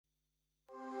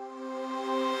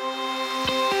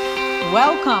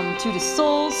Welcome to the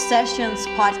Soul Sessions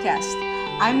podcast.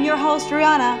 I'm your host,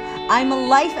 Rihanna. I'm a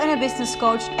life and a business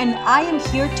coach, and I am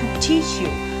here to teach you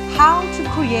how to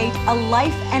create a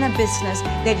life and a business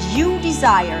that you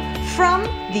desire from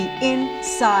the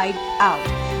inside out.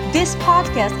 This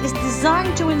podcast is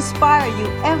designed to inspire you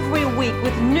every week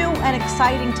with new and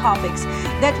exciting topics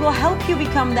that will help you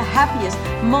become the happiest,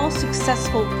 most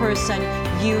successful person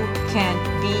you can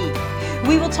be.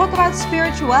 We will talk about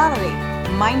spirituality,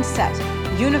 mindset,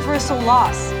 universal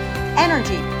laws,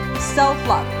 energy,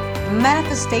 self-love,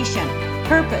 manifestation,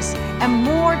 purpose, and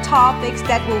more topics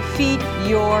that will feed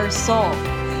your soul.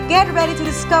 Get ready to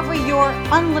discover your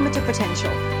unlimited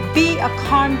potential. Be a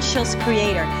conscious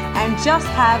creator and just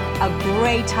have a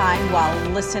great time while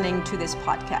listening to this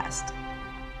podcast.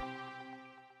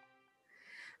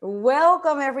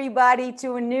 Welcome everybody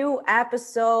to a new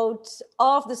episode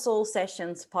of the Soul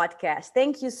Sessions podcast.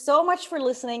 Thank you so much for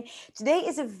listening. Today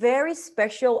is a very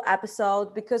special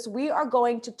episode because we are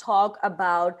going to talk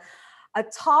about a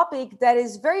topic that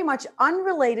is very much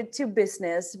unrelated to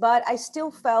business, but I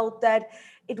still felt that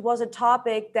it was a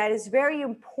topic that is very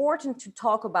important to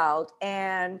talk about.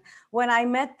 And when I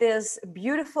met this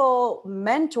beautiful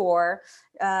mentor,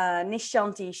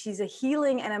 Nishanti, she's a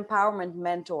healing and empowerment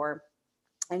mentor.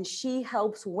 And she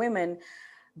helps women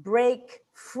break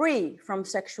free from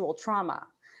sexual trauma.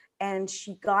 And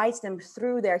she guides them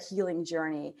through their healing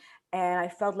journey. And I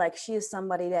felt like she is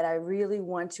somebody that I really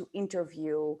want to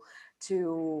interview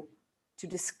to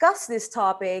discuss this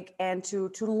topic and to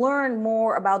learn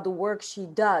more about the work she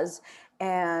does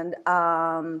and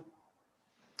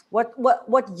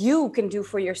what you can do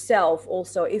for yourself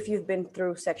also if you've been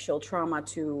through sexual trauma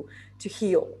to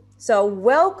heal. So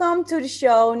welcome to the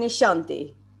show,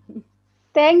 Nishanti.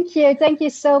 Thank you. Thank you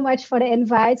so much for the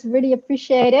invite. Really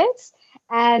appreciate it.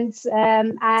 And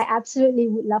I absolutely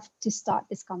would love to start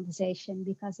this conversation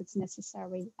because it's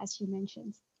necessary, as you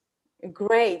mentioned.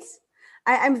 Great.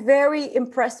 I'm very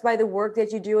impressed by the work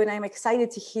that you do, and I'm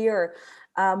excited to hear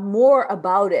more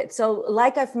about it. So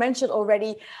like I've mentioned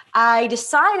already, I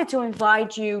decided to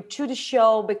invite you to the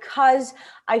show because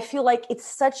I feel like it's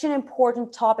such an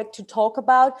important topic to talk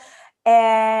about.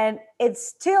 And it's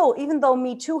still, even though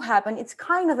Me Too happened, it's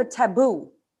kind of a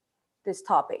taboo, this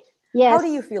topic. Yes. How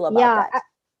do you feel about that?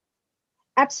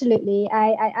 Absolutely.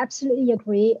 I absolutely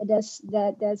agree. There's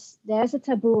a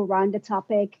taboo around the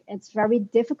topic. It's very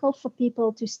difficult for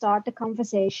people to start the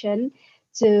conversation,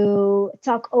 to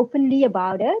talk openly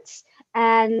about it.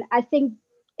 And I think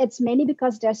it's mainly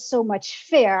because there's so much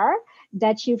fear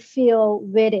that you feel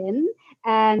within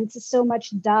and so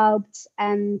much doubt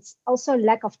and also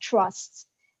lack of trust.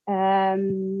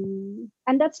 And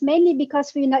that's mainly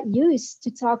because we're not used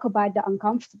to talk about the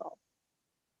uncomfortable.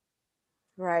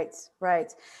 Right.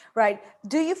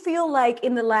 Do you feel like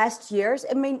in the last years,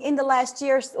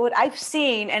 what I've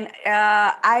seen, and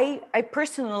I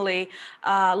personally,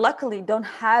 luckily don't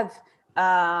have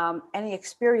any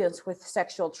experience with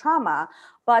sexual trauma,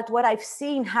 but what I've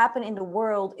seen happen in the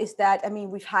world is that,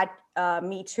 we've had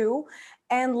Me Too,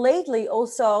 and lately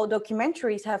also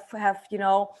documentaries have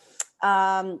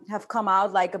come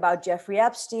out, like about Jeffrey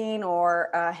Epstein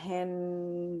or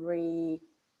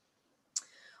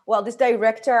this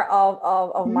director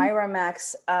of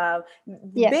Miramax.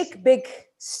 Yes. Big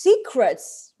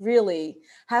secrets really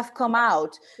have come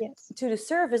out Yes. to the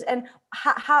surface. And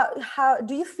how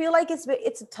do you feel like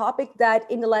it's a topic that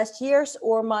in the last years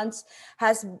or months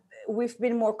we've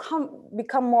been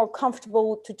become more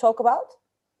comfortable to talk about?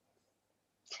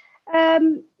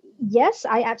 Yes,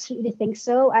 I absolutely think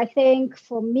so. I think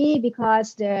for me,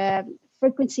 because the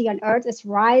frequency on Earth is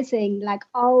rising, like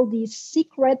all these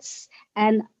secrets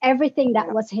and everything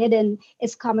that was hidden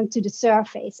is coming to the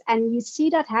surface, and you see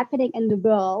that happening in the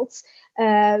world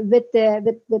with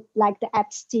like the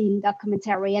Epstein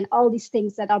documentary and all these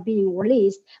things that are being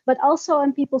released, but also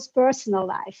in people's personal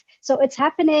life. So it's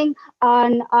happening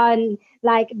on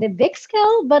like the big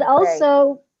scale, but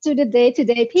also to the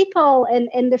day-to-day people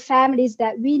and the families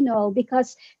that we know.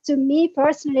 Because to me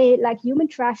personally, like human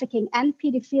trafficking and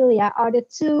pedophilia are the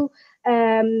two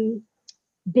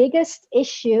biggest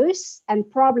issues and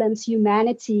problems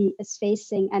humanity is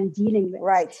facing and dealing with.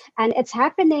 Right. And it's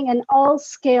happening in all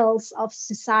scales of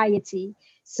society.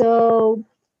 So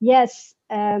yes,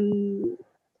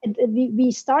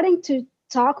 we're starting to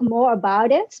talk more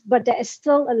about it, but there is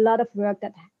still a lot of work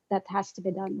that has to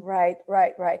be done. Right.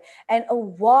 And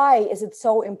why is it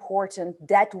so important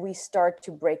that we start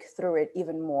to break through it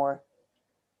even more?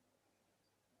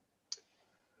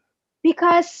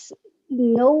 Because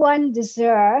no one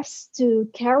deserves to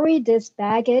carry this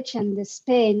baggage and this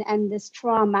pain and this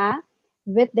trauma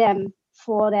with them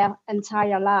for their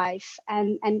entire life.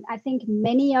 And I think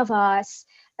many of us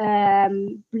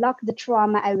block the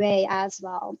trauma away as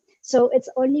well. So it's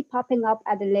only popping up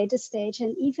at a later stage.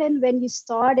 And even when you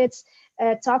started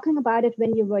talking about it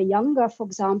when you were younger, for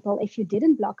example, if you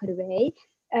didn't block it away,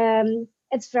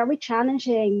 it's very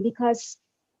challenging because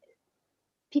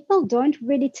people don't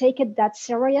really take it that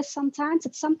serious sometimes.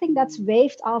 It's something that's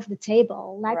waved off the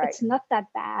table, like Right. it's not that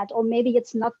bad, or maybe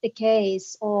it's not the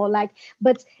case, or like,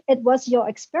 but it was your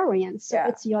experience, so Yeah.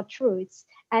 it's your truth.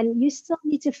 And you still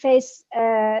need to face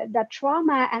that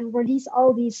trauma and release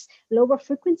all these lower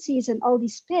frequencies and all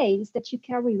these pains that you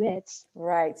carry with.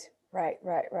 Right.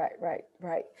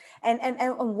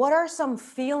 And what are some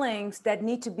feelings that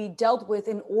need to be dealt with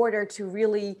in order to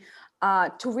really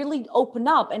open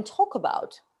up and talk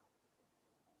about?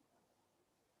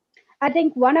 I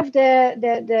think one of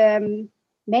the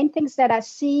main things that I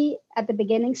see at the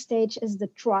beginning stage is the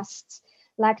trust,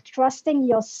 like trusting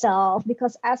yourself.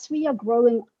 Because as we are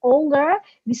growing older,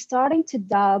 we're starting to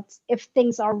doubt if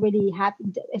things are really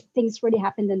happened, if things really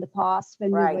happened in the past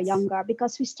when we were Right. younger,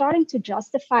 because we're starting to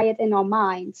justify it in our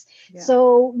minds. Yeah.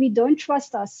 So we don't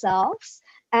trust ourselves,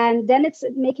 and then it's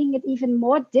making it even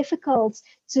more difficult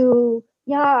to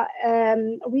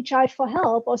reach out for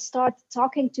help or start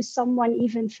talking to someone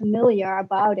even familiar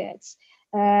about it.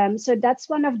 So that's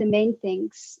one of the main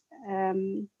things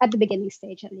at the beginning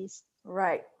stage, at least.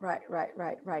 Right.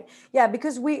 Yeah,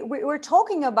 because we're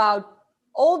talking about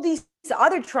all these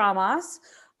other traumas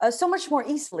so much more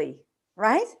easily,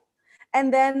 right?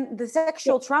 And then the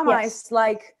sexual trauma Yes. is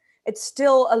like, it's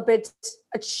still a bit,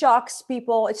 it shocks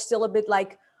people. It's still a bit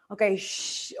like, okay,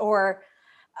 or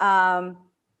um,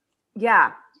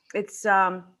 yeah, it's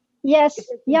Yes.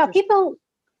 it's Yeah. interesting. People.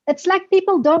 It's like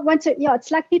people don't want to. Yeah.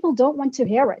 It's like people don't want to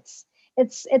hear it.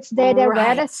 It's they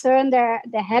rather Right. turn their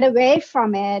head away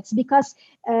from it because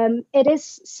it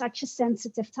is such a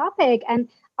sensitive topic, and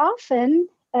often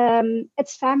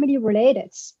it's family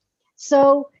related.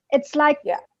 So it's like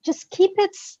Yeah. just keep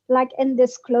it like in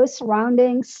this close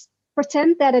surroundings.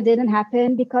 Pretend that it didn't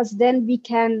happen, because then we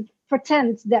can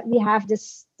pretend that we have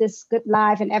this good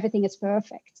life and everything is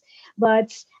perfect.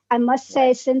 But I must say,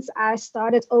 Right. since I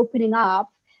started opening up,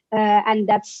 and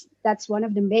that's one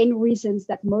of the main reasons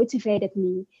that motivated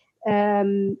me.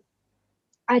 Um,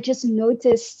 I just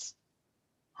noticed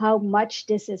how much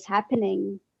this is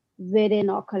happening within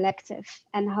our collective,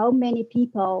 and how many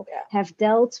people Yeah. have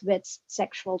dealt with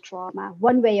sexual trauma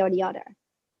one way or the other.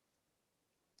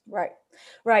 Right.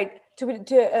 Right.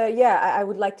 Yeah, I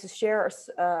would like to share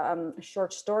a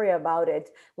short story about it.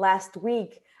 Last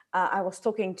week, I was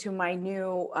talking to my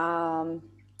new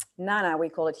nana, we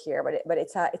call it here, but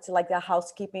it's like a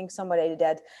housekeeping, somebody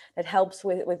that helps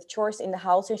with chores in the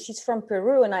house, and she's from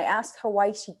Peru. And I asked her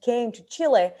why she came to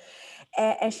Chile,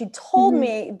 and she told Mm-hmm.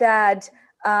 me that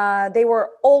they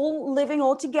were all living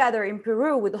all together in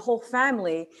Peru with the whole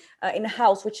family in a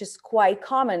house, which is quite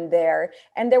common there.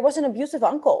 And there was an abusive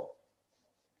uncle,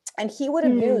 and he would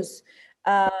Mm, abuse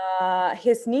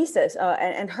his nieces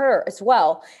and her as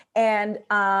well. And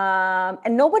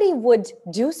nobody would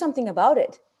do something about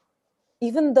it,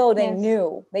 even though they yes,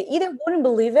 knew. They either wouldn't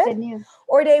believe it, they knew.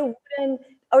 or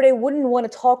they wouldn't want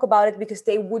to talk about it because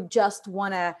they would just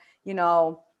want to,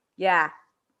 yeah,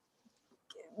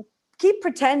 keep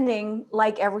pretending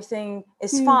like everything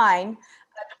is Mm, fine.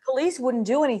 The police wouldn't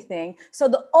do anything. So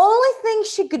the only thing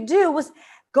she could do was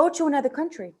go to another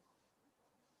country.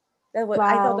 I thought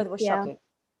wow. that was Yeah. shocking.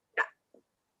 I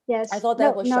Yes. thought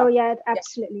that No. was No. shocking. Yeah. It Yeah,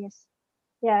 absolutely is.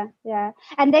 Yeah, yeah.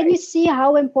 And then you right. see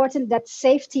how important that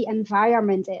safety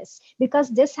environment is, because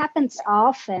this happens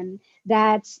often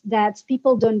that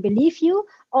people don't believe you,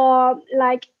 or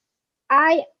like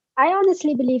I I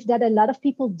honestly believe that a lot of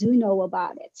people do know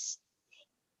about it.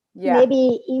 Yeah,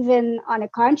 Maybe even on a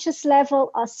conscious level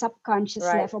or subconscious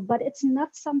right. level, but it's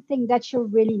not something that you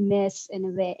really miss in a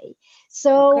way.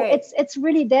 So Okay. it's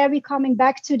really there, we coming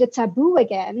back to the taboo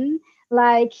again,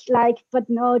 but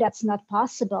no, that's not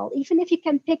possible. Even if you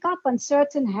can pick up on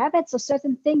certain habits or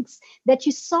certain things that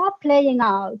you saw playing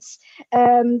out,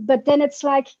 but then it's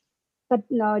like, but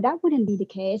no, that wouldn't be the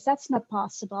case. That's not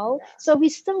possible. Yeah. So we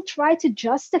still try to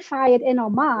justify it in our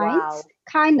minds, Wow.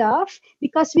 kind of,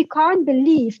 because we can't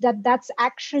believe that that's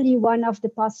actually one of the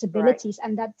Right. possibilities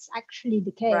and that's actually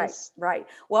the Right. case. Right.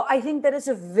 Well, I think that is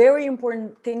a very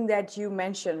important thing that you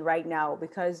mentioned right now,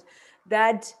 because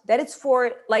that it's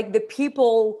for like the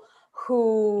people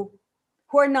who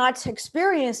who are not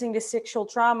experiencing the sexual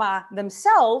trauma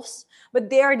themselves, but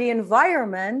they are the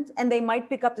environment, and they might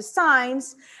pick up the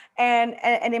signs, and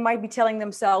they might be telling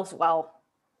themselves, well,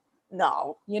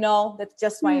 no, that's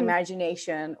just my Hmm.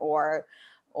 imagination, or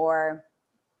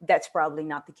that's probably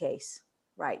not the case,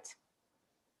 right?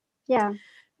 Yeah.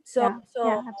 So Yeah. so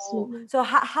Yeah. Absolutely. so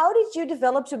how did you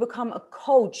develop to become a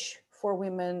coach for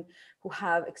women who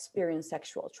have experienced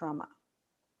sexual trauma?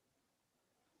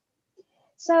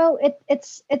 So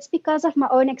it's because of my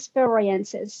own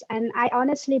experiences, and I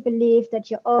honestly believe that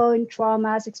your own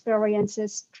traumas,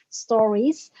 experiences,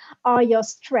 stories are your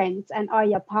strength and are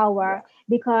your Yeah, power.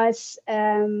 Because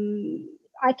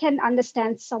I can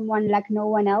understand someone like no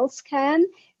one else can,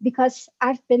 because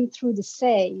I've been through the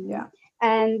yeah, same.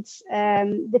 And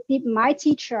the people, my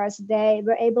teachers, they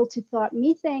were able to taught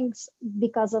me things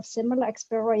because of similar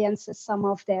experiences, some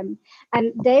of them,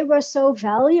 and they were so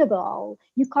valuable.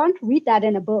 You can't read that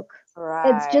in a book.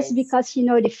 It's just right. because you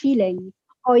know the feeling,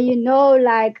 or you know,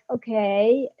 like,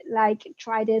 okay, like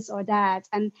try this or that.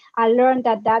 And I learned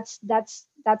that that's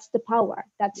the power.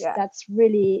 Yeah, That's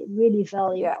really really yeah,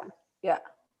 valuable. yeah,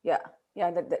 yeah,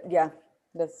 yeah. Yeah,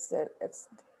 that's it. It's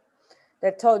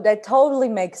that totally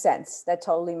makes sense. That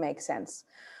totally makes sense.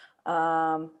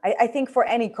 I think for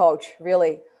any coach,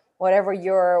 really, whatever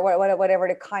your whatever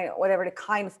the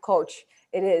kind of coach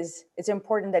it is, it's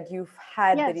important that you've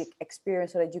had the Yes.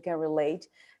 experience so that you can relate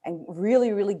and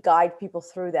really, really guide people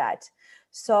through that.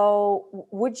 So,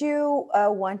 would you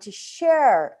want to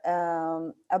share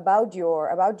about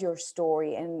your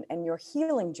story and your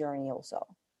healing journey also?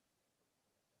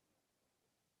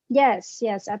 Yes,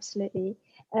 yes, absolutely.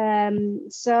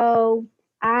 So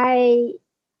I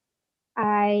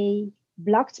I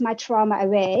blocked my trauma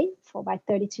away for about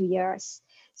 32 years.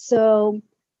 So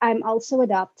I'm also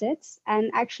adopted.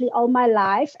 And actually, all my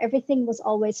life, everything was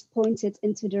always pointed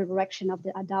into the direction of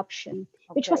the adoption,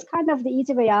 which was Okay, kind of the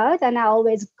easy way out. And I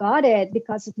always got it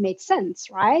because it made sense,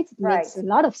 right? It right. makes a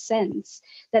lot of sense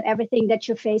that everything that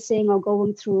you're facing or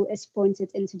going through is pointed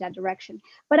into that direction.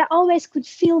 But I always could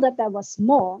feel that there was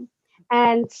more.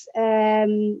 And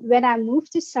when I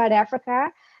moved to South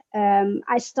Africa,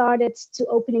 I started to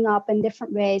opening up in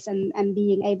different ways and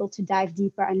being able to dive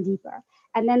deeper and deeper.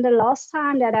 And then the last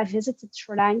time that I visited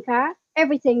Sri Lanka,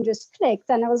 everything just clicked.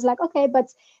 And I was like, okay, but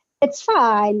it's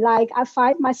fine. Like I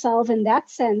find myself in that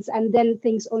sense. And then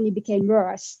things only became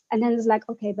worse. And then it's like,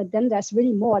 okay, but then there's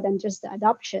really more than just the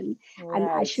adoption. And I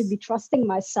Right. should be trusting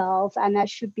myself and I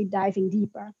should be diving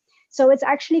deeper. So it's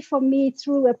actually for me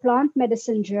through a plant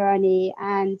medicine journey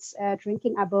and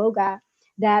drinking aboga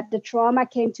that the trauma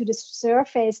came to the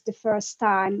surface the first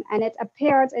time, and it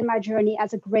appeared in my journey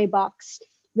as a gray box,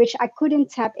 which I couldn't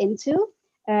tap into.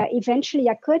 Eventually,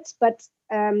 I could, but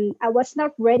I was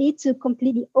not ready to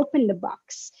completely open the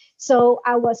box. So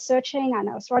I was searching and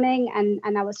I was running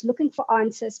and I was looking for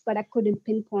answers, but I couldn't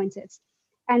pinpoint it.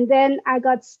 And then I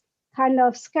got kind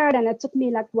of scared, and it took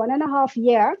me like 1.5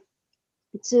 years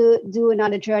to do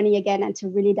another journey again and to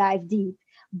really dive deep.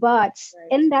 But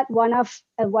Right. in that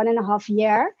 1.5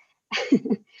 year,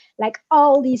 like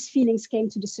all these feelings came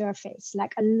to the surface,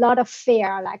 like a lot of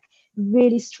fear, like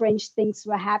really strange things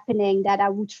were happening that I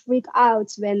would freak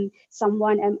out when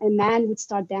someone, a man would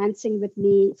start dancing with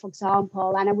me, for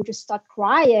example, and I would just start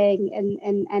crying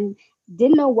and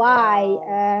didn't know why.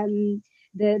 Wow.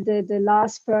 The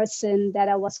last person that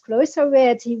I was closer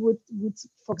with, he would,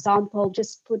 for example,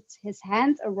 just put his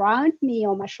hand around me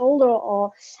or my shoulder,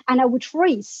 or and I would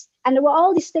freeze. And there were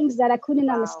all these things that I couldn't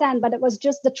Wow. understand, but it was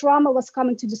just the trauma was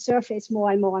coming to the surface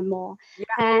more and more and more. Yeah.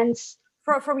 And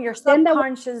From your then there was,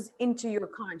 subconscious into your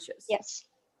conscious. yes,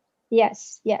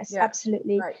 yes, yes, Yeah.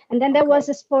 absolutely. Right. And then there was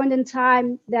Okay. this point in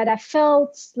time that I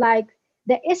felt like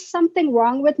there is something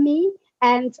wrong with me.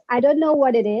 And I don't know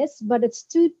what it is, but it's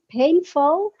too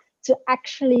painful to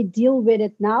actually deal with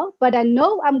it now. But I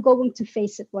know I'm going to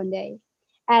face it one day.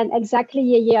 And exactly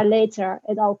a year later,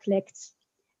 it all clicked.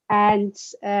 And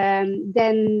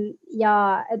then,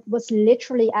 yeah, it was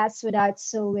literally as without,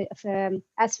 so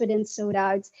as within, so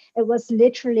without. It was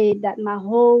literally that my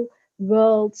whole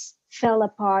world fell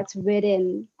apart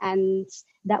within, and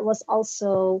that was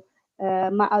also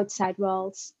my outside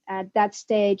world at that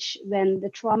stage when the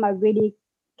trauma really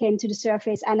came to the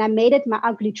surface, and I made it my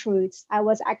ugly truth. I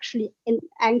was actually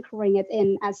anchoring it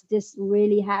in as this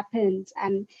really happened,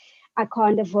 and I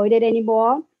can't avoid it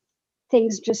anymore.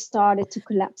 Things just started to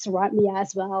collapse around me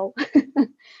as well,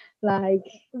 like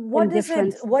What in does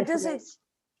it what different does it ways.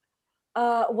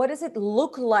 what does it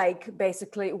look like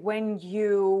basically when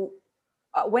you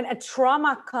when a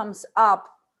trauma comes up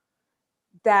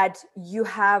that you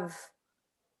have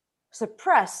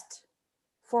suppressed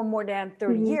for more than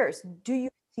 30 Mhm. years? Do you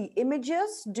see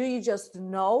images? Do you just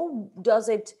know? Does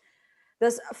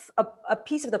a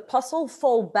piece of the puzzle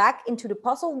fall back into the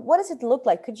puzzle? What does it look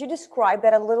like? Could you describe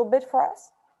that a little bit for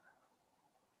us?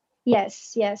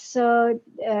 Yes, yes. So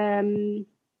um,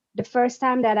 the first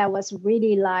time that I was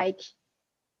really like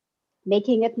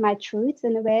making it my truth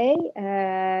in a way.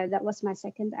 That was my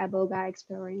second Aboga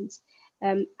experience.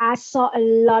 I saw a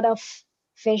lot of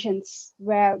visions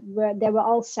where they were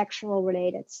all sexual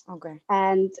related, Okay.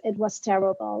 and it was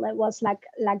terrible. It was like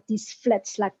these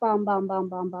flits, like bam, bam, bam,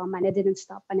 bam, bam, and it didn't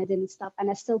stop, and it didn't stop, and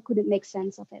I still couldn't make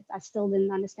sense of it. I still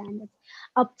didn't understand it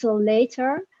up till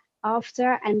later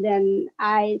after, and then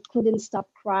I couldn't stop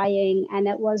crying, and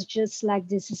it was just like,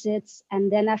 this is it.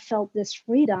 And then I felt this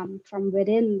freedom from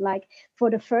within, like for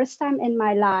the first time in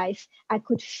my life I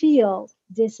could feel,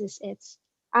 this is it.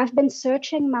 I've been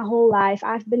searching my whole life,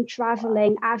 I've been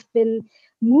traveling, I've been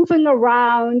moving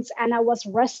around, and I was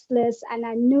restless, and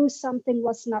I knew something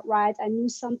was not right, I knew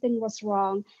something was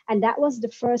wrong. And that was the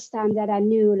first time that I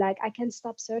knew, like, I can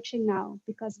stop searching now,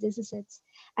 because this is it.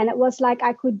 And it was like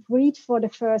I could breathe for the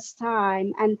first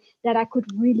time, and that I could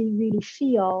really, really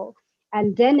feel.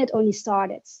 And then it only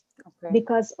started, Okay.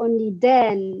 because only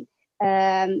then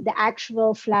the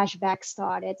actual flashback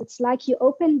started. It's like you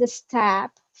open this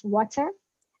tap of water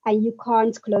and you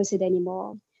can't close it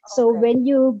anymore. So Okay. when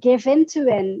you give into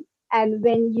it, and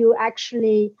when you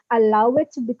actually allow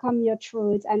it to become your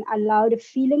truth, and allow the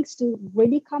feelings to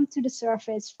really come to the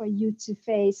surface for you to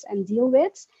face and deal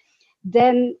with,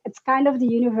 then it's kind of the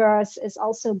universe is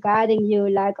also guiding you,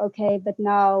 like, okay, but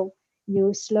now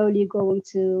you slowly going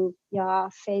to, yeah,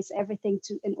 face everything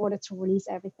to, in order to release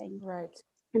everything. Right.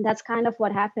 And that's kind of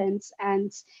what happened.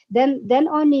 And then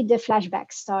only the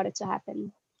flashbacks started to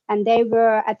happen, and they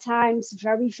were at times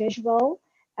very visual,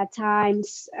 at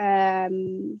times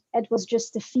it was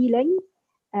just a feeling.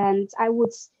 And I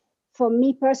would, for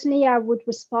me personally, I would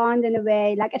respond in a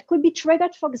way like, it could be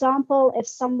triggered, for example, if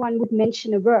someone would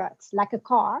mention a word like a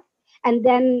car, and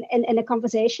then in a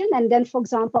conversation, and then, for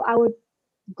example, I would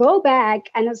go back,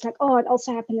 and it's like, oh, it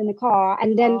also happened in the car.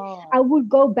 And then I Oh, would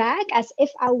go back as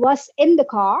if I was in the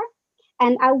car,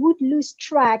 and I would lose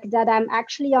track that I'm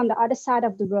actually on the other side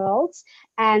of the world,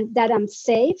 and that I'm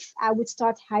safe. I would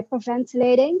start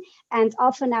hyperventilating, and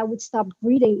often I would stop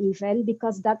breathing, even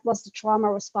because that was the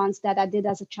trauma response that I did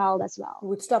as a child as you well.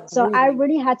 would stop So I breathing.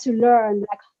 really had to learn.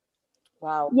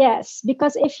 Wow. Yes,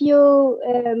 because if you,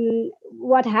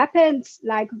 what happened,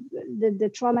 like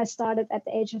the trauma started at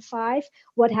the age of 5.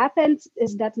 What happened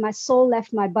is that my soul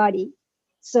left my body.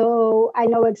 So I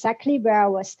know exactly where I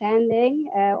was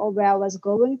standing, or where I was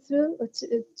going through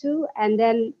to. And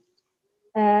then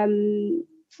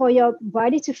for your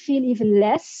body to feel even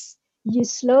less, you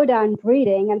slow down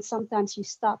breathing, and sometimes you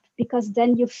stop, because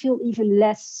then you feel even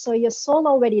less. So your soul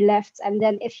already left, and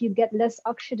then if you get less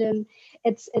oxygen,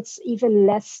 it's even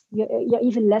less. You're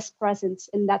even less present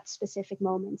in that specific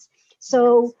moment. Right.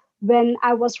 So when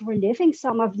I was reliving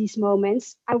some of these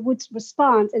moments, I would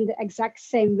respond in the exact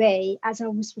same way as I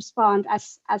would respond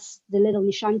as the little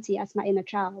Nishanti, as my inner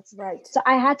child. Right. So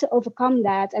I had to overcome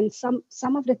that. And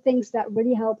some of the things that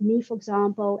really helped me, for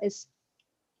example, is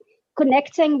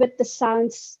connecting with the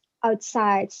sounds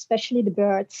outside, especially the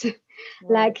birds,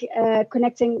 Right. like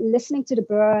connecting, listening to the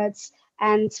birds.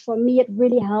 And for me, it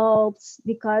really helps,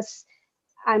 because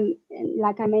I'm,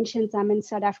 like I mentioned, I'm in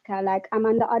South Africa, like I'm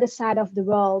on the other side of the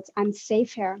world. I'm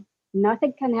safe here.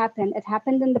 Nothing can happen. It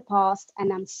happened in the past,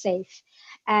 and I'm safe.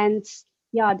 And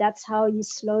yeah, that's how you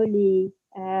slowly,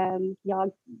 yeah,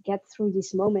 get through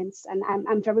these moments. And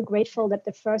I'm very grateful that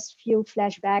the first few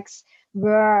flashbacks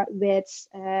were with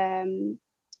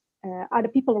other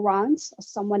people around, or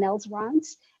someone else around.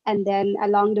 And then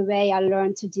along the way, I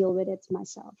learned to deal with it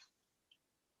myself.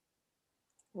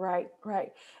 Right.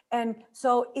 Right. And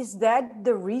so, is that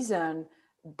the reason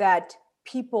that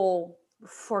people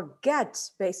forget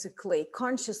basically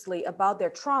consciously about their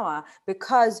trauma?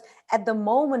 Because at the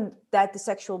moment that the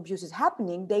sexual abuse is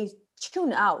happening, they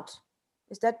tune out.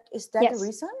 Is that the Yes.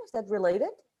 reason? Is that related?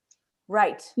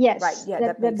 Right. Right. Yes, Yeah, that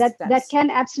that that makes that, that sense. can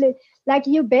absolutely, like,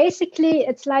 you basically,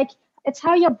 it's like, it's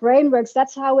how your brain works.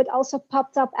 That's how it also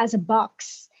popped up as a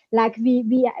box. Like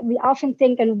we often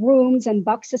think in rooms and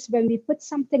boxes when we put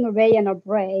something away in our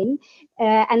brain,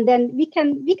 and then we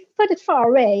can put it far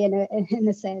away in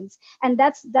a sense. And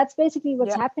that's basically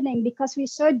what's Yeah. happening, because we're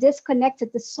so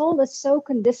disconnected. The soul is so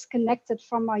disconnected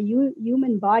from our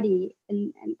human body,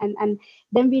 and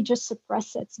then we just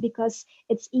suppress it, because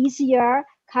it's easier,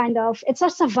 kind of, it's a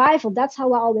survival. That's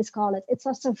how I always call it. It's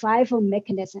a survival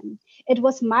mechanism. It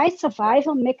was my Yeah.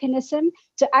 survival mechanism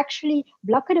to actually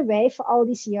block it away for all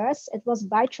these years. It was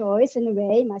by choice, in a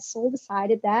way. My soul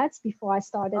decided that before I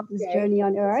started this Okay. journey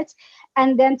on earth.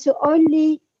 And then to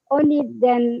only only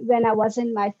then when I was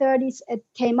in my 30s, it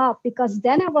came up, because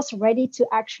then I was ready to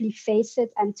actually face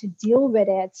it and to deal with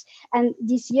it. And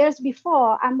these years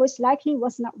before, I most likely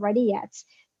was not ready yet.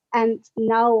 And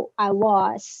now I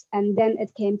was, and then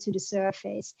it came to the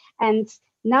surface. And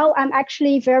now I'm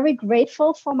actually very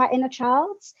grateful for my inner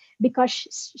child,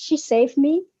 because she saved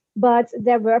me. But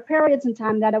there were periods in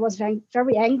time that I was very,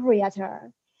 very angry at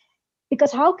her,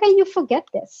 because how can you forget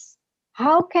this?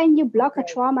 How can you block a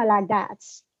trauma like that?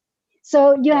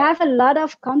 So you have a lot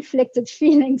of conflicted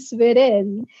feelings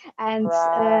within, and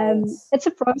Right. it's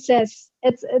a process.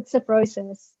 It's a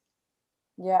process.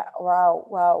 Yeah. Wow.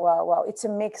 Wow. Wow. Wow. It's a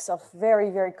mix of very,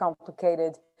 very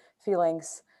complicated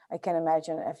feelings. I can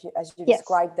imagine if you, as you Yes.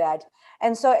 described that.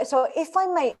 And so if I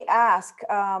may ask,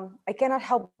 I cannot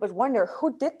help but wonder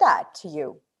who did that to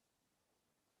you?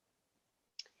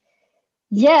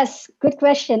 Yes, good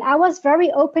question. I was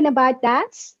very open about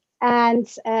that. And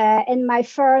in my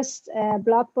first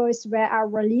blog post where I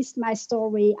released my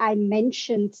story, I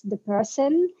mentioned the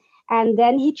person, and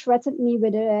then he threatened me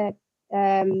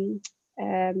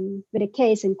um, with a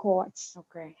case in courts.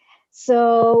 Okay.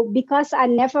 So because I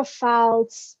never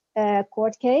filed a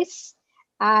court case,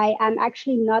 I am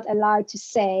actually not allowed to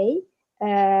say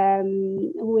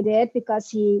who did, because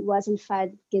he wasn't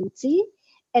found guilty.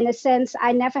 In a sense,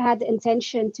 I never had the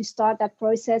intention to start that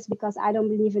process, because I don't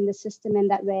believe in the system in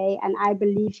that way. And I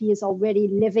believe he is already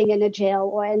living in a jail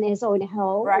or in his own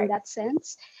hell in Right. that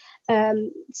sense.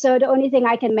 So the only thing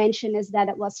I can mention is that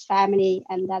it was family,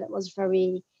 and that it was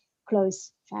very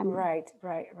close family. Right.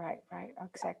 Right. Right. Right.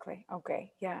 Exactly.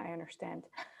 Okay. Yeah, I understand.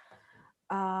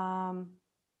 Um,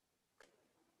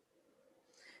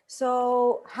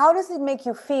 so how does it make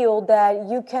you feel that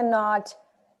you cannot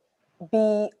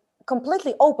be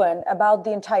completely open about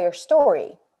the entire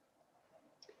story?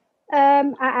 I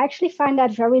actually find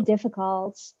that very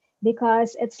difficult,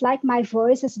 because it's like my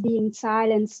voice is being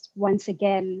silenced once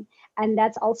again. And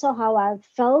that's also how I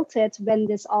felt it when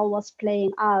this all was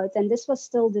playing out. And this was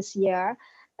still this year.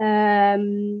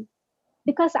 Um,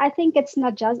 because I think it's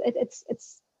not just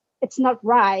it's not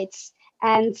right.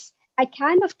 And I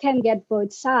kind of can get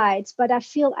both sides, but I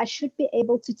feel I should be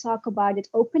able to talk about it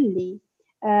openly.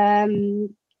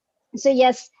 Um, so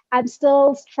yes, I'm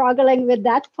still struggling with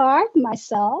that part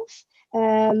myself.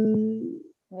 Um,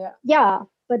 Yeah. yeah,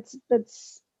 but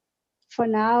for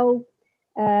now,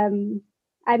 um,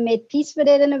 I made peace with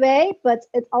it in a way. But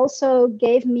it also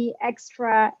gave me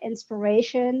extra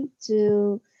inspiration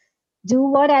to do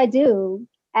what I do,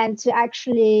 and to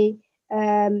actually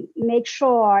make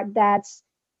sure that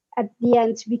at the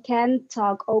end we can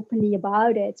talk openly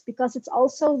about it, because it's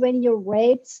also when you're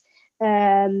raped,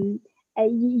 um,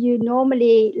 you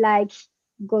normally like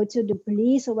go to the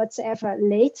police or whatsoever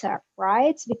later,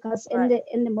 right? Because Right.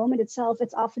 in the moment itself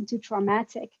it's often too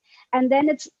traumatic, and then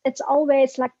it's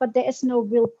always like, but there is no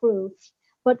real proof.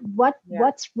 But Yeah.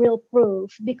 what's real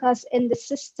proof? Because in the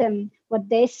system, what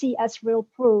they see as real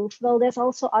proof, well, there's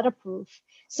also other proof.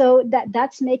 So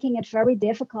that's making it very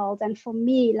difficult. And for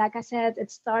me, like I said, it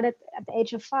started at the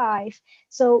age of 5.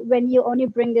 So when you only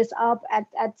bring this up at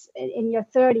in your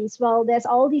 30s, well, there's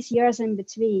all these years in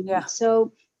between. Yeah.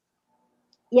 So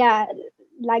yeah,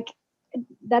 like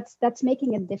that's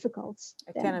making it difficult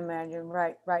I can then. imagine.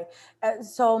 Right. Right.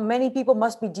 So many people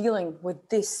must be dealing with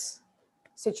this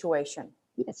situation,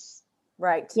 Yes,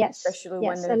 right? yes, Especially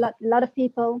when yes. there's A lot of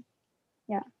people.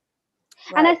 Yeah.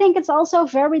 And I right. think it's also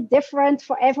very different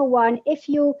for everyone.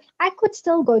 I could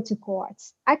still go to court.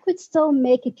 I could still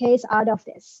make a case out of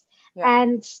this. Yeah.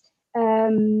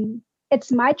 And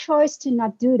it's my choice to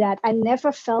not do that. I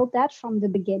never felt that from the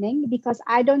beginning, because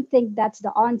I don't think that's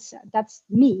the answer. That's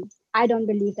me. I don't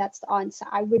believe that's the answer.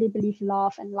 I really believe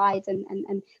love and light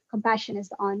and compassion is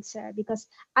the answer, because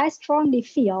I strongly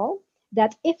feel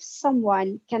that if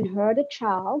someone can hurt a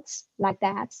child like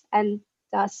that and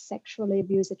does sexually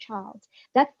abuse a child,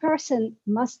 that person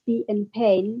must be in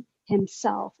pain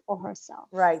himself or herself.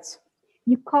 Right.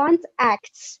 You can't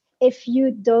act if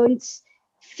you don't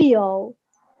feel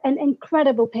an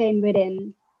incredible pain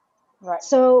within. Right.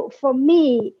 So for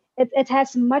me, it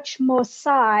has much more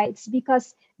sides,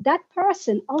 because that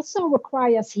person also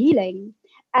requires healing.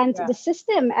 And Yeah. the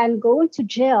system and going to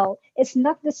jail is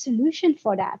not the solution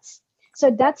for that. So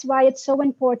that's why it's so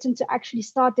important to actually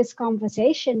start this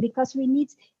conversation, because we need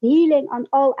healing on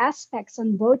all aspects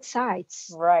on both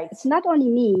sides. Right. It's not only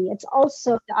me, it's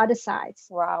also the other side.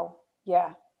 Wow.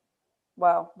 Yeah.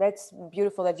 Wow. That's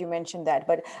beautiful that you mentioned that.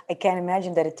 But I can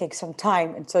imagine that it takes some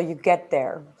time until you get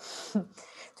there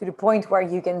to the point where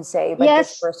you can say, but this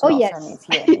Yes. Oh, person also yes. needs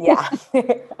healing. Yeah.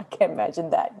 I can imagine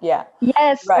that. Yeah.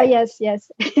 Yes. Oh, Right. yes.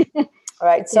 Yes.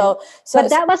 Right. Yeah. So But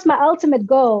that was my ultimate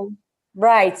goal.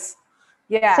 right.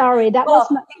 Yeah. Sorry, that Well,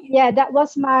 was my, yeah, that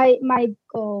was my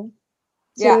goal,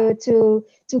 yeah. to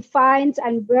find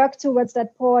and work towards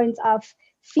that point of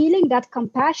feeling that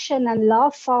compassion and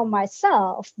love for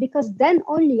myself, because then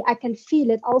only I can feel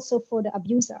it also for the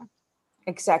abuser.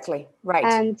 Exactly. Right.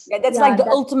 And Yeah, that's like yeah,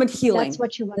 the ultimate that's healing.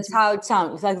 what you want That's to. how it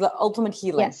sounds. It's like the ultimate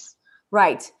healing. Yes.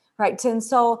 Right. Right. And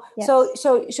Yes.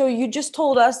 so you just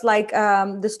told us like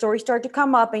the stories start to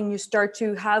come up and you start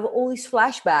to have all these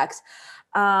flashbacks.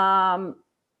 Um,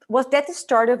 was that the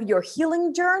start of your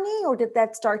healing journey, or did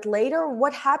that start later?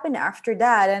 What happened after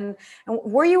that? And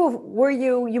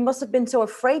you must have been so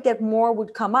afraid that more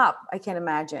would come up, I can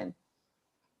imagine.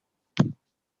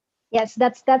 Yes,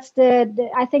 that's the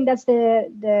I think that's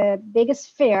the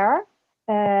biggest fear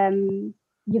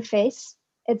you face.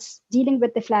 It's dealing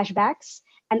with the flashbacks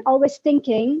and always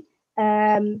thinking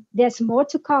there's more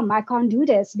to come. I can't do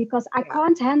this because I Yeah.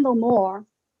 can't handle more.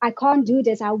 I can't do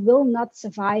this. I will not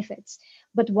survive it.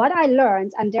 But what I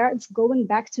learned, and there it's going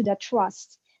back to that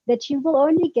trust, that you will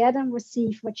only get and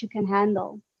receive what you can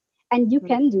handle, and you Mm.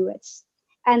 can do it.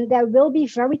 And there will be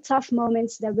very tough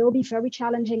moments. There will be very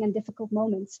challenging and difficult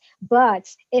moments. But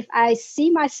if I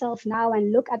see myself now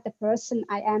and look at the person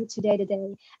I am today,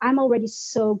 I'm already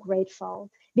so grateful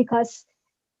because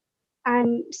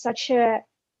I'm such a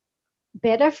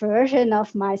better version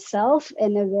of myself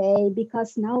in a way,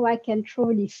 because now I can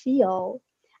truly feel.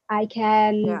 I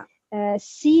can Yeah.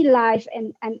 see life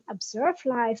and observe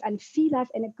life and feel life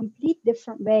in a complete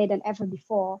different way than ever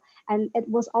before. And it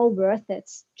was all worth it.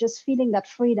 Just feeling that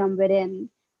freedom within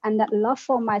and that love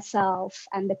for myself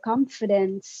and the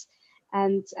confidence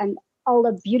and all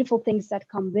the beautiful things that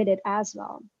come with it as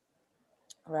well.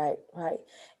 Right. Right.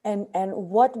 And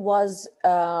what was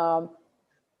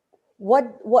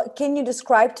what can you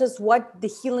describe to us what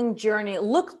the healing journey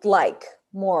looked like,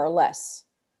 more or less?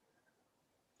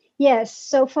 Yes,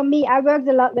 so for me, I worked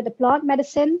a lot with the plant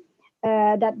medicine.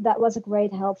 That was a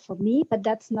great help for me, but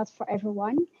that's not for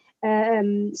everyone.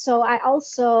 So I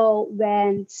also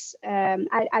went.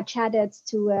 I chatted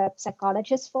to a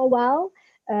psychologist for a while.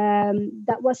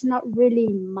 That was not really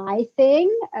my thing,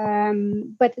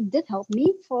 but it did help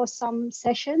me for some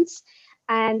sessions.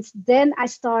 And then I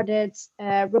started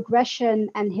regression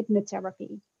and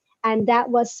hypnotherapy, and that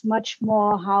was much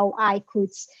more how I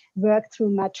could work through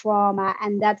my trauma,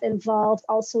 and that involved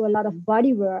also a lot of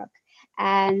body work.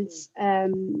 And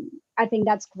I think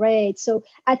that's great. So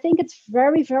I think it's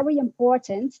very, very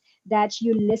important that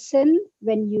you listen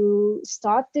when you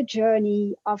start the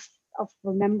journey of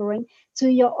remembering to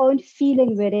your own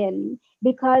feeling within,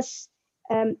 because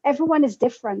everyone is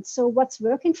different. So what's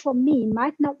working for me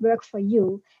might not work for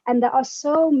you. And there are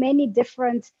so many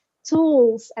different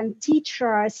tools and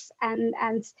teachers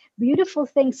and beautiful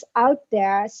things out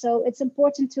there. So it's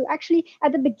important to actually,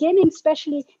 at the beginning,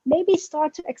 especially, maybe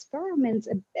start to experiment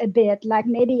a bit. Like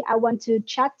maybe I want to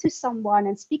chat to someone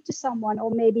and speak to someone,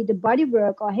 or maybe the body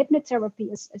work or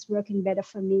hypnotherapy is working better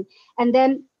for me. And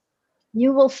then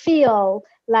you will feel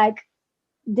like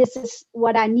this is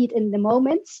what I need in the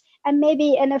moment. And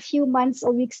maybe in a few months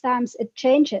or weeks' times it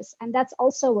changes. And that's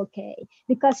also okay,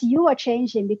 because you are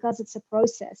changing, because it's a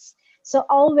process. So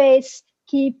always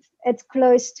keep it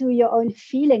close to your own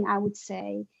feeling, I would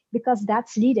say, because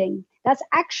that's leading. That's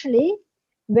actually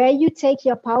where you take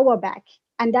your power back.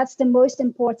 And that's the most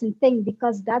important thing,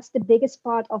 because that's the biggest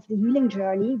part of the healing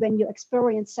journey when you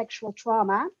experience sexual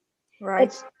trauma. Right.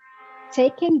 It's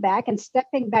taking back and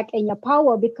stepping back in your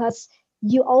power, because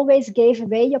you always gave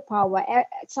away your power.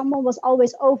 Someone was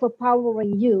always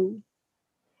overpowering you.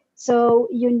 So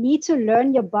you need to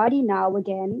learn your body now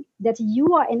again, that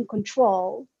you are in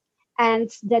control and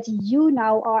that you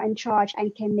now are in charge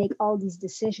and can make all these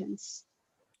decisions.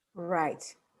 Right.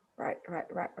 Right. Right.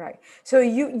 Right. Right. So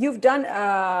you've done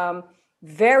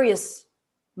various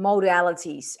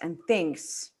modalities and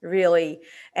things, really,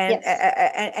 Yes.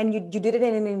 and you did it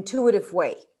in an intuitive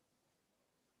way.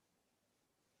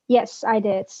 Yes, I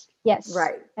did. Yes.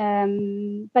 Right.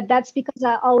 But that's because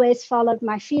I always followed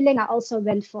my feeling. I also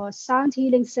went for sound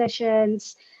healing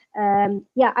sessions.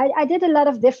 Yeah, I did a lot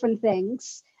of different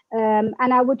things. And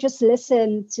I would just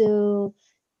listen to,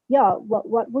 yeah,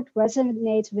 what would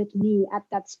resonate with me at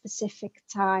that specific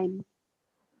time.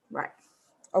 Right.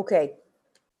 Okay.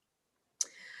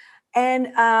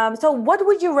 And so, what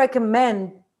would you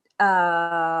recommend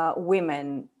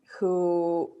women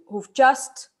who've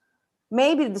just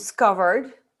maybe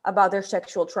discovered about their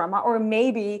sexual trauma, or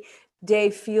maybe they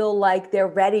feel like they're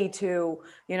ready to,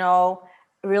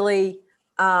 really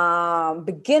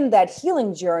begin that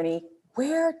healing journey?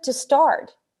 Where to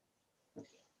start?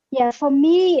 Yeah, for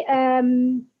me,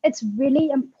 it's really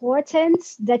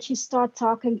important that you start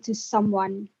talking to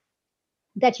someone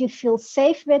that you feel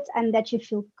safe with and that you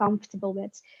feel comfortable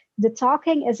with. The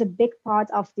talking is a big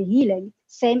part of the healing,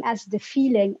 same as the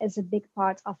feeling is a big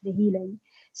part of the healing.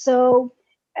 So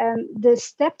the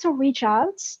step to reach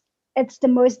out, it's the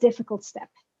most difficult step,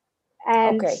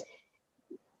 and Okay.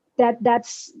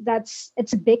 that's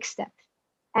it's a big step.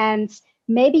 And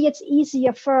maybe it's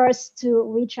easier first to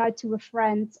reach out to a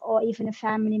friend or even a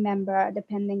family member,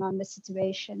 depending on the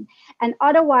situation. And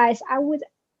otherwise, I would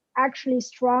actually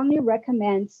strongly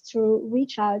recommend to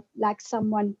reach out like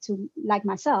someone to like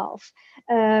myself.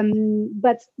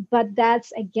 But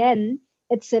that's again,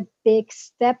 it's a big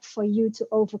step for you to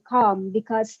overcome,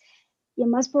 because you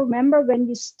must remember, when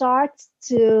you start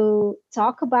to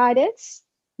talk about it,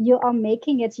 you are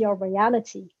making it your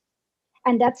reality.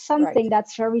 And that's Right. something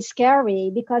that's very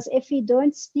scary, because if we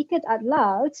don't speak it out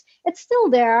loud, it's still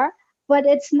there, but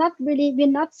it's not really, we're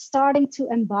not starting to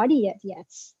embody it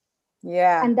yet.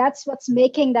 Yeah. And that's what's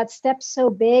making that step so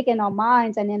big in our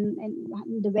minds and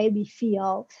in the way we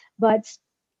feel. But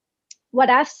what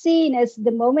I've seen is,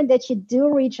 the moment that you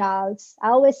do reach out, I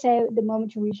always say, the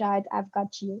moment you reach out, I've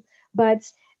got you. But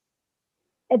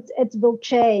it will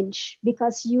change,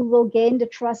 because you will gain the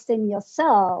trust in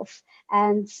yourself.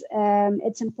 And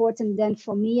it's important then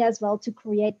for me as well to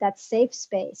create that safe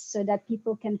space, so that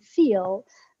people can feel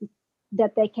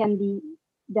that they can be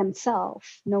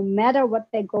themselves no matter what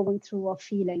they're going through or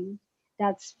feeling.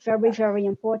 That's very, very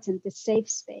important, the safe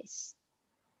space.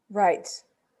 Right,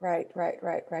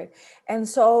 right. And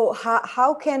so,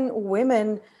 how can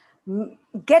women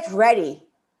get ready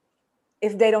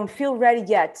if they don't feel ready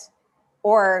yet,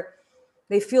 or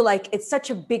they feel like it's such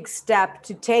a big step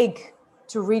to take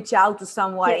to reach out to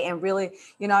somebody Yes. and really,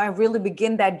 and really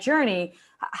begin that journey?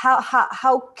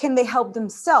 How can they help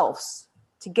themselves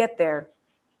to get there?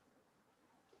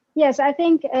 Yes, I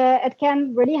think it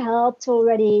can really help to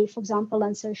already, for example,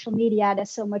 on social media, there's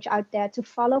so much out there to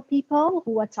follow people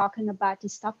who are talking about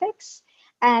these topics,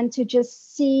 and to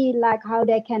just see like how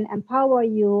they can empower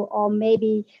you, or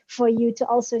maybe for you to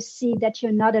also see that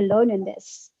you're not alone in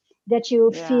this, that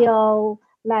you Yeah, feel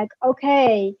like,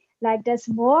 okay, like there's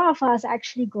more of us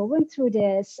actually going through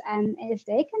this. And if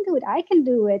they can do it, I can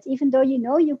do it, even though you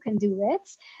know you can do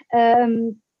it.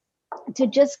 Um, to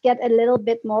just get a little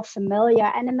bit more familiar.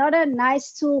 And another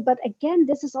nice tool, but again,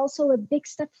 this is also a big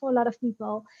step for a lot of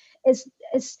people, is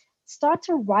start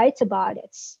to write about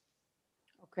it.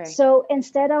 okay. So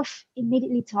instead of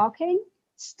immediately talking,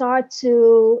 start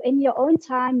to, in your own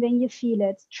time, when you feel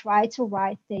it, try to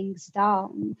write things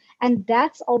down. And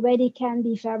that already can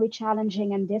be very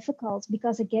challenging and difficult,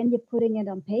 because again, you're putting it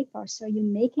on paper, so you're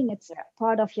making it Yeah,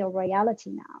 part of your reality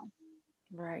now.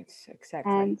 right,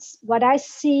 exactly. And what I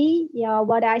see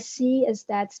is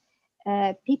that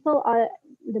people are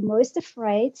the most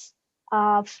afraid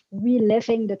of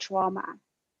reliving the trauma,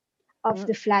 of Mm,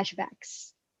 the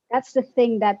flashbacks. That's the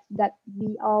thing that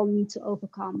we all need to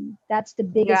overcome. That's the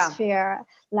biggest yeah, fear.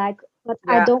 Like, but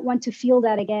I yeah. don't want to feel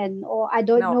that again, or I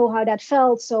don't No, know how that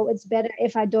felt, so it's better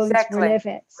if I don't exactly. relive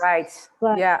it. Right.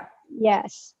 But Yeah.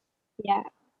 yes, yeah,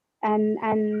 and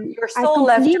Your I soul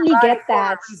left your completely body get for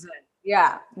that. a reason.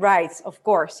 Yeah, right. Of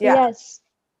course. Yeah. Yes,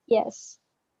 yes.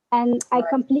 And I Right.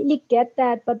 completely get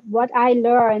that. But what I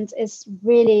learned is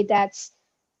really that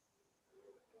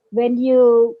when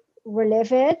you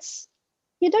relive it,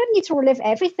 you don't need to relive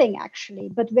everything actually,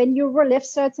 but when you relive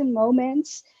certain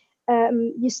moments,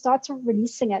 you start to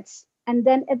releasing it. And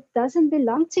then it doesn't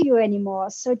belong to you anymore.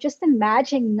 So just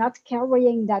imagine not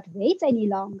carrying that weight any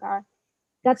longer.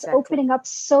 That's Exactly. opening up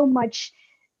so much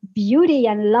beauty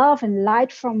and love and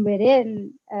light from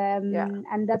within. Yeah.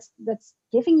 And that's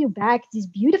giving you back these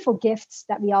beautiful gifts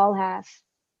that we all have.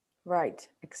 Right.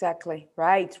 Exactly.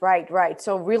 Right.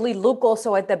 So really look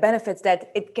also at the benefits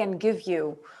that it can give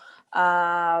you,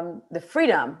 the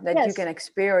freedom that you can Yes.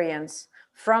 experience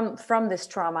from this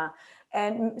trauma.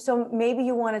 And so maybe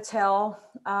you want to tell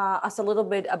us a little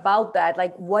bit about that.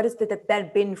 Like, what is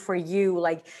that been for you?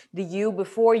 Like the you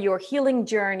before your healing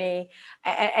journey,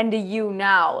 and the you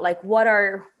now. Like, what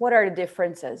are the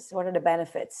differences? What are the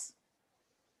benefits?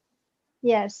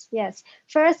 Yes, yes.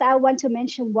 First, I want to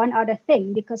mention one other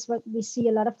thing, because what we see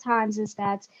a lot of times is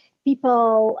that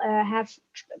people have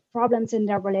problems in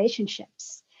their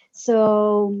relationships.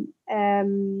 So,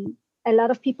 a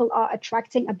lot of people are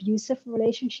attracting abusive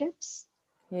relationships,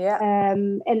 Yeah.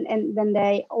 and when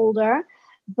they older,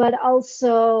 but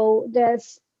also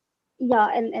there's, yeah,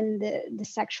 and the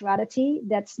sexuality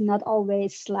that's not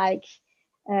always like,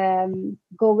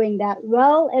 going that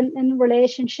well in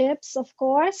relationships, of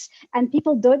course, and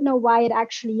people don't know why it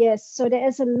actually is. So there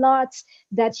is a lot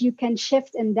that you can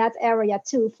shift in that area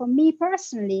too. For me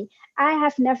personally, I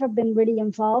have never been really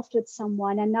involved with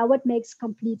someone, and now it makes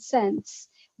complete sense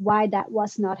why that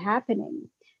was not happening.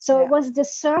 So it Yeah. was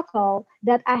this circle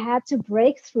that I had to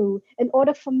break through in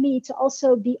order for me to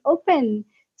also be open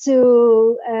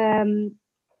to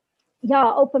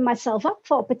open myself up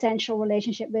for a potential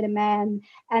relationship with a man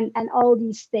and all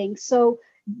these things. So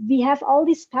we have all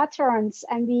these patterns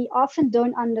and we often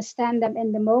don't understand them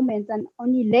in the moment, and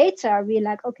only later we're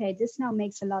like, okay, this now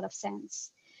makes a lot of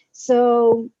sense.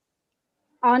 So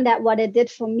on that, what it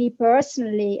did for me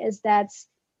personally is that,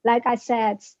 like I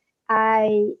said,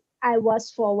 i I was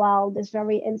for a while this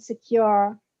very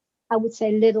insecure, I would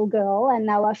say, little girl, and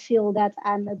now I feel that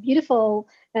I'm a beautiful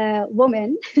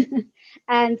woman,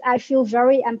 and I feel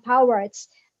very empowered.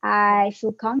 I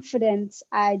feel confident.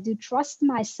 I do trust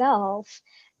myself,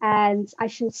 and I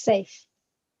feel safe.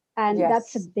 And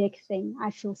that's a Yes. big thing. I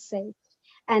feel safe.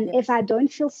 And if Yes. I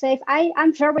don't feel safe,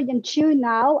 I'm very in tune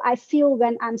now. I feel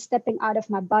when I'm stepping out of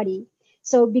my body.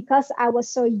 So because I was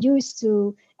so used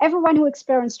to everyone who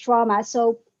experienced trauma,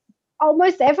 so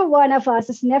almost every one of us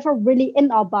is never really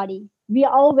in our body. We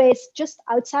are always just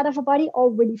outside of our body or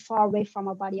really far away from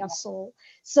our body, our soul.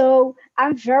 So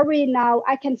I'm very now,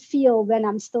 I can feel when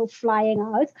I'm still flying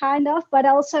out, kind of, but I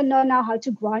also know now how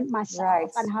to ground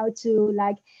myself Right. and how to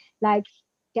like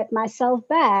get myself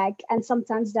back. And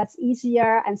sometimes that's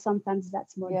easier and sometimes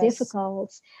that's more Yes.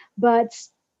 difficult. But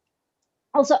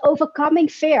also overcoming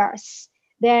fears.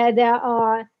 There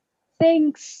are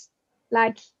things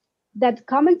like that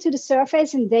coming to the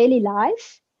surface in daily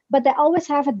life, but they always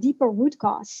have a deeper root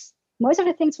cause. Most of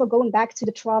the things were going back to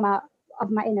the trauma of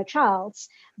my inner child,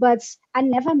 but I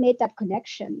never made that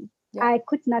connection. Yeah. I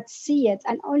could not see it.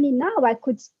 And only now I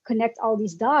could connect all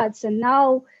these dots. And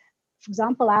now, for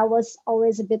example, I was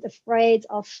always a bit afraid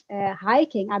of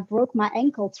hiking. I broke my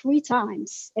ankle 3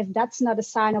 times. If that's not a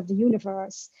sign of the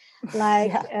universe,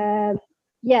 like Yeah.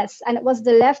 yes, and it was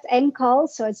the left ankle,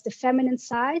 so it's the feminine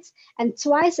side, and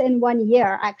twice in 1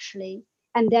 year actually.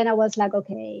 And then I was like,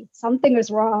 okay, something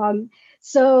is wrong.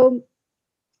 So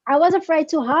I was afraid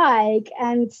to hike,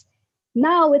 and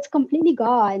now it's completely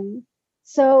gone.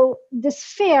 So this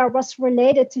fear was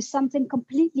related to something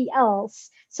completely else.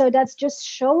 So that's just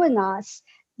showing us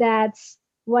that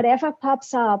whatever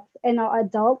pops up in our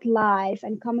adult life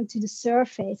and coming to the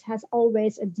surface has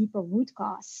always a deeper root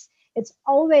cause. It's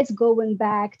always going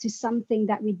back to something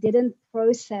that we didn't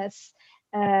process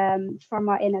from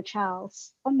our inner child,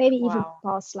 or maybe even Wow.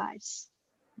 past lives.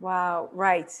 Wow.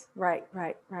 Right. Right.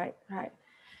 Right. Right. Right.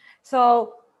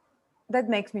 So that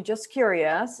makes me just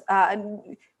curious.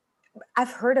 And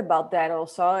I've heard about that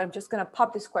also. I'm just gonna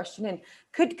pop this question in.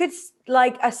 Could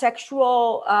like a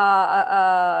sexual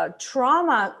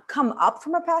trauma come up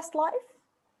from a past life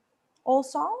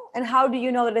also? And how do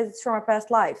you know that it's from a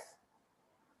past life?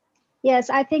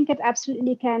 Yes, I think it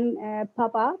absolutely can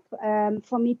pop up.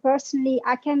 For me personally,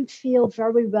 I can feel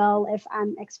very well if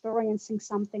I'm experiencing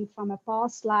something from a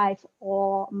past life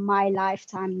or my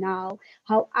lifetime now.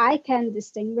 How I can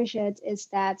distinguish it is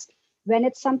that when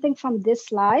it's something from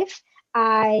this life,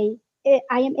 I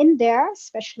am in there,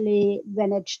 especially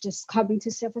when it's just coming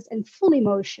to surface in full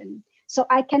emotion. So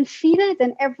I can feel it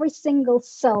in every single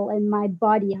cell in my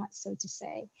body, so to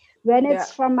say, when Yeah.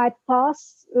 it's from my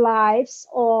past lives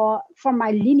or from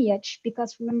my lineage,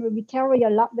 because remember, we carry a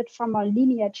lot bit from our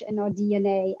lineage in our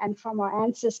DNA and from our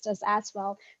ancestors as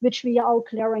well, which we are all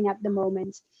clearing at the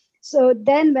moment. So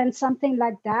then when something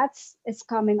like that is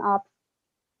coming up,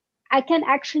 I can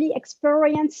actually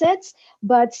experience it,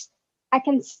 but I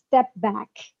can step back.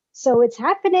 So it's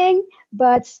happening,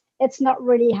 but it's not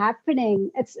really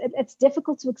happening. It's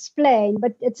difficult to explain,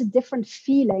 but it's a different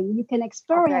feeling. You can Okay.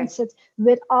 experience it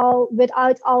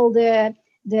without all the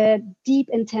deep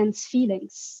intense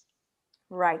feelings.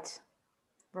 Right.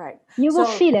 Right. You will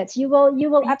So feel it. You will you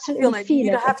will absolutely feel it. feel You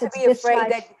it don't have if to it's be this afraid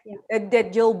life. that Yeah.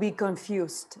 that you'll be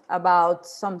confused about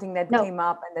something that No, came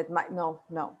up and that might no,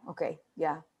 no. Okay.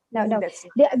 Yeah. I no, think no. that's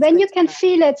When good you to can know.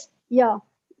 feel it, yeah,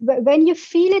 when you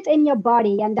feel it in your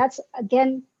body, and that's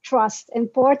again trust,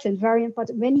 important, very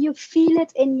important. When you feel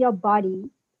it in your body,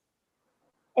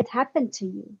 it happened to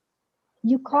you.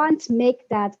 You Right. can't make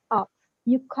that up.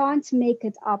 You can't make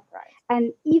it up. Right.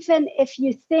 And even if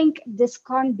you think this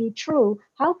can't be true,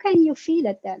 how can you feel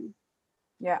it then?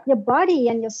 Yeah. Your body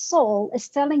and your soul is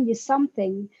telling you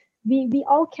something. We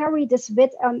all carry this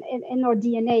bit in our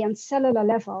DNA on cellular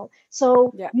level.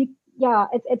 So Yeah.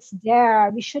 it's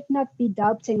there. We should not be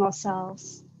doubting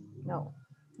ourselves. No.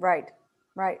 Right.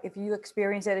 Right. If you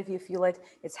experience it, if you feel it,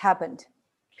 it's happened.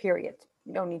 Period.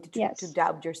 You don't need to Yes.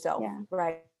 doubt yourself. Yeah.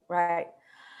 Right. Right.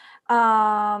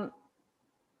 Um,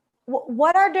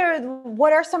 what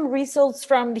are some results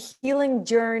from the healing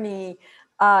journey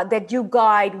that you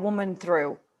guide women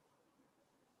through?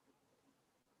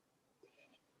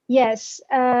 Yes.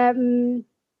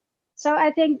 So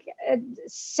I think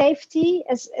safety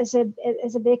is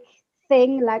a big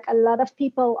thing. Like a lot of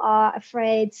people are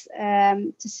afraid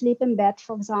to sleep in bed,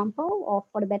 for example, or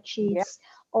for the bed Yeah. sheets,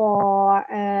 or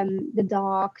the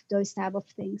dark, those type of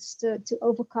things. To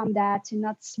overcome that, to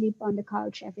not sleep on the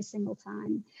couch every single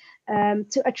time,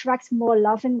 to attract more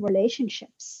loving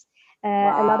relationships.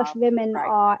 A lot of Wow. women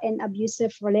Right. are in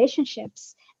abusive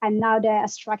relationships, and now they're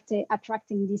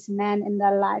attracting these men in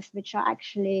their life, which are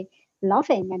actually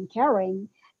loving and caring.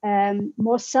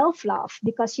 More self-love,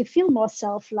 because you feel more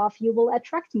self-love, you will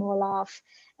attract more love.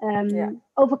 Yeah.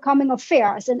 Overcoming of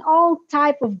fears in all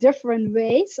type of different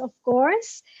ways, of course.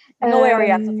 In all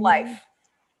areas of um, life.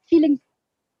 Feeling,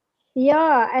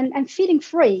 yeah, and feeling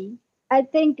free. I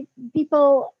think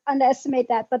people underestimate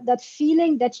that, but that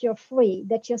feeling that you're free,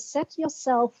 that you set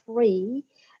yourself free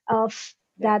of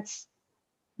Yeah. that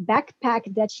backpack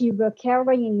that you were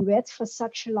carrying with for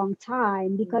such a long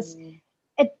time, because Mm,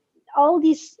 it all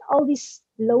these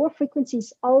lower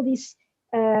frequencies, all these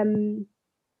um,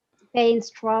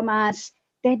 pains, traumas,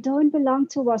 they don't belong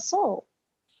to our soul.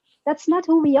 That's not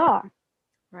who we are.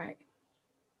 right.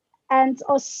 And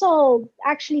our soul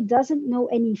actually doesn't know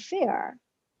any fear.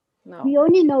 No. We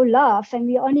only know love and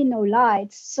we only know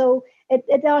light. So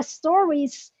it are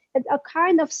stories, it are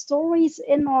kind of stories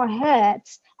in our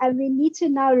heads, and we need to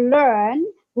now learn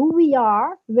who we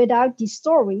are without these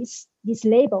stories, these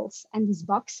labels, and these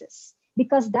boxes,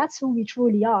 because that's who we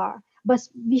truly are. But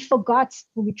we forgot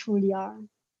who we truly are.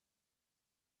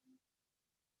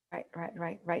 Right. Right.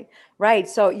 Right. Right. Right.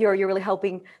 So you're really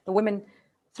helping the women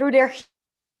through their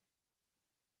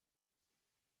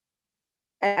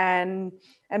and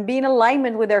be in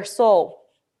alignment with their soul.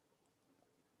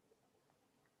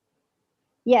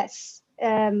 Yes,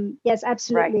 Right.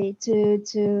 absolutely.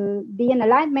 To be in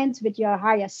alignment with your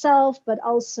higher self, but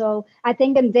also I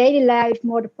think in daily life,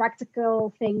 more the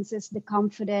practical things is the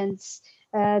confidence,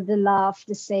 the love,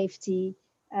 the safety,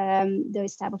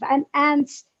 those type of and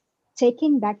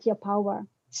taking back your power,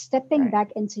 stepping Right.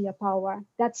 back into your power.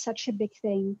 That's such a big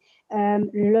thing.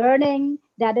 Learning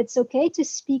that it's okay to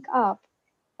speak up.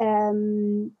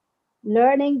 Um,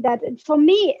 Learning that for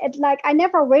me it like I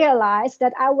never realized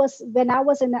that I was when I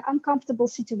was in an uncomfortable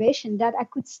situation that I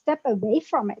could step away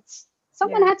from it.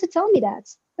 Someone Yeah. had to tell me that,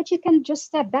 but you can just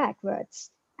step backwards.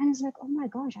 And it's like, oh my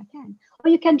gosh, I can. Or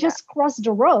you can Yeah. just cross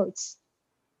the roads.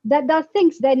 That are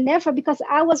things they never, because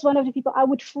I was one of the people I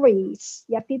would freeze.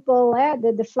 Yeah, people,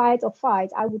 the flight or fight,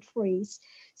 I would freeze.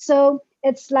 So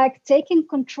it's like taking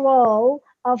control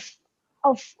of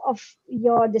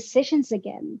your decisions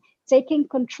again, taking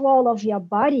control of your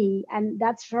body, and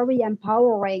that's very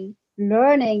empowering.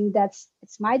 Learning that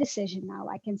it's my decision now.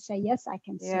 I can say yes, I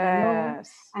can say no,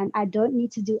 Yes. and I don't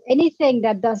need to do anything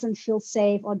that doesn't feel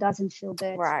safe or doesn't feel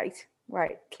good. Right.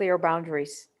 Right. Clear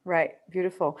boundaries. Right.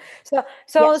 Beautiful.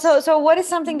 Yes. So what is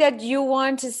something that you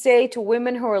want to say to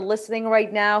women who are listening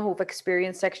right now who've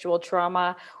experienced sexual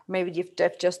trauma? Maybe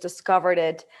they've just discovered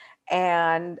it,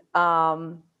 and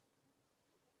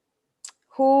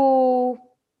who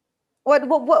what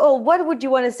would you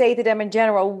want to say to them in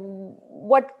general?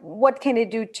 What can they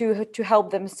do to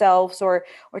help themselves, or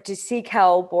to seek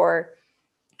help, or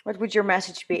what would your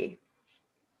message be?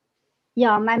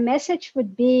 Yeah, my message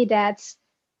would be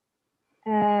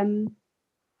um,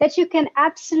 that you can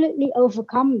absolutely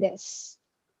overcome this,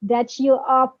 that you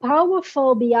are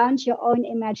powerful beyond your own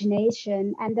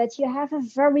imagination, and that you have a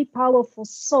very powerful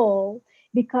soul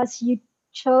because you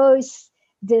chose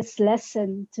this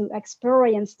lesson to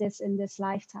experience this in this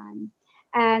lifetime.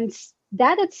 And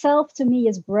that itself to me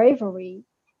is bravery.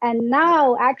 And Yeah.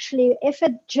 now, actually, if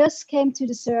it just came to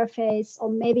the surface, or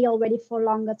maybe already for a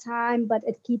longer time, but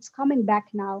it keeps coming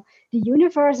back now, the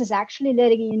universe is actually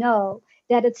letting you know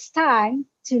that it's time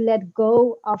to let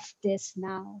go of this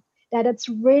now, that it's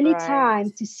really Right.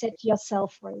 time to set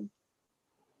yourself free.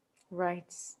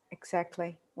 Right,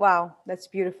 exactly. Wow, that's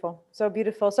beautiful. So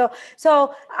beautiful.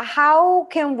 So how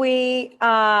can we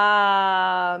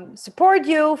support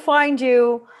you, find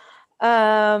you,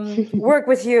 work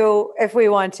with you if we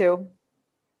want to?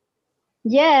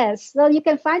 Yes, well, you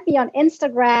can find me on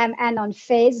Instagram and on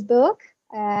Facebook.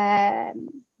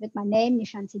 with my name,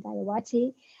 Nishanti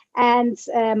Dayawati, and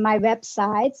my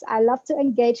website. I love to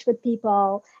engage with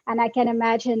people, and I can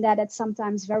imagine that it's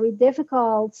sometimes very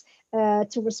difficult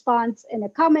to respond in a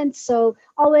comment. So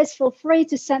always feel free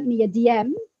to send me a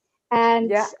DM. And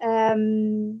Yeah.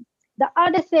 the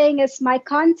other thing is my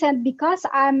content, because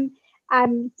I'm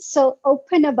so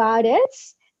open about it,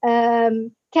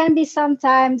 can be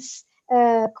sometimes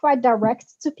quite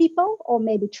direct to people or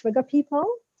maybe trigger people.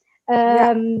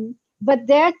 Yeah. But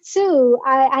there too,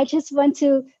 I just want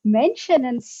to mention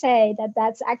and say that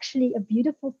that's actually a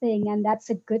beautiful thing, and that's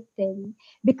a good thing,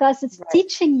 because it's Right.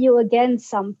 teaching you again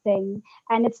something,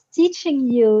 and it's teaching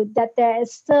you that there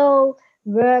is still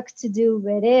work to do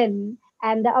within.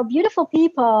 And there are beautiful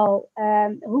people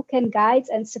who can guide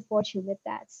and support you with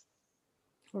that.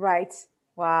 Right.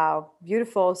 Wow.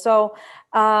 Beautiful. So,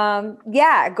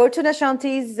 yeah, go to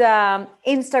Nashanti's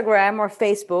Instagram or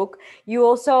Facebook. You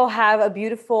also have a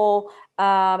beautiful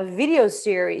video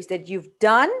series that you've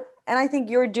done. And I think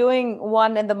you're doing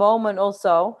one in the moment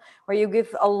also, where you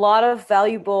give a lot of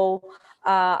valuable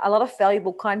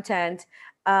content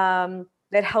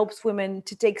that helps women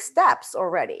to take steps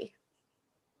already.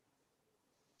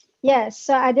 Yes,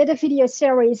 so I did a video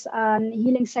series on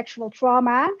healing sexual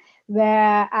trauma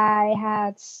where I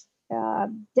had uh,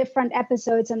 different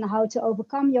episodes on how to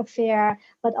overcome your fear,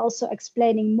 but also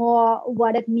explaining more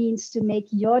what it means to make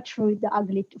your truth the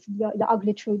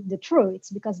ugly truth the truth,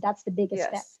 because that's the biggest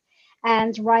step. Yes.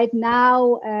 And right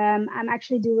now, I'm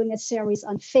actually doing a series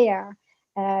on fear.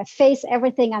 Face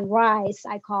everything and rise,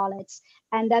 I call it.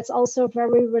 And that's also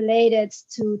very related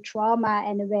to trauma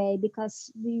in a way,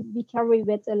 because we carry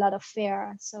with a lot of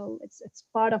fear. So it's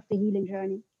part of the healing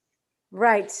journey.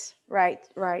 Right,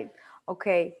 right.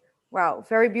 Okay. Wow,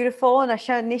 very beautiful. And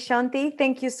Nishanti,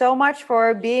 thank you so much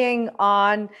for being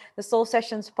on the Soul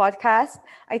Sessions podcast.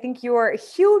 I think you are a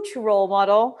huge role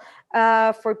model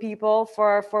for people,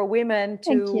 for women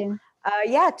Thank to, you.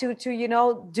 yeah, to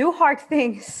do hard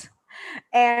things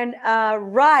and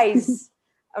rise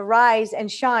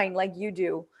and shine like you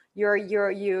do.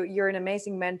 You're an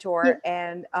amazing Yeah. mentor,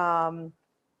 and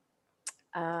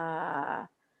uh,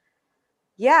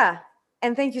 yeah.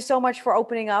 And thank you so much for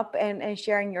opening up and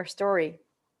sharing your story.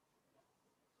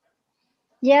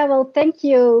 Yeah, well, thank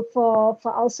you for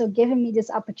also giving me this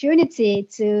opportunity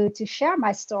to share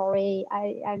my story.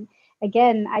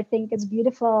 Again, I think it's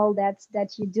beautiful that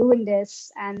you're doing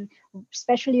this, and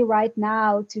especially right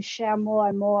now to share more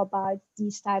and more about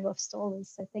these type of stories.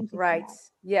 So thank you for Right. that.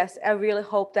 Yes. I really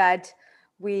hope that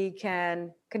we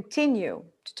can continue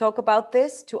to talk about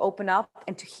this, to open up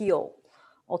and to heal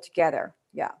all together.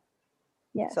 Yeah.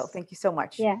 So Yes. thank you so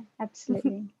much. Yeah,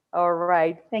 absolutely. All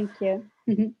right. Thank you.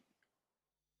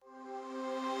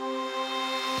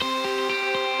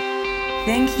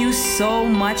 Thank you so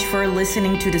much for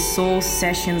listening to the Soul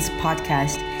Sessions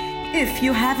podcast. If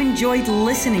you have enjoyed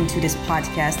listening to this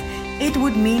podcast, it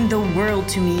would mean the world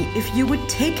to me if you would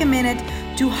take a minute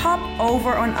to hop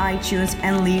over on iTunes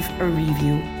and leave a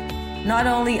review. Not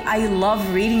only I love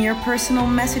reading your personal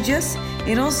messages,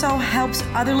 it also helps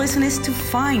other listeners to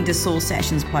find the Soul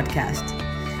Sessions podcast.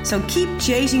 So keep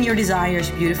chasing your desires,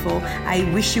 beautiful. I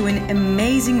wish you an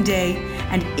amazing day.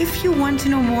 And if you want to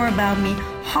know more about me,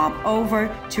 hop over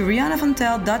to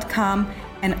riannavantel.com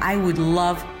and I would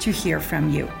love to hear from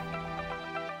you.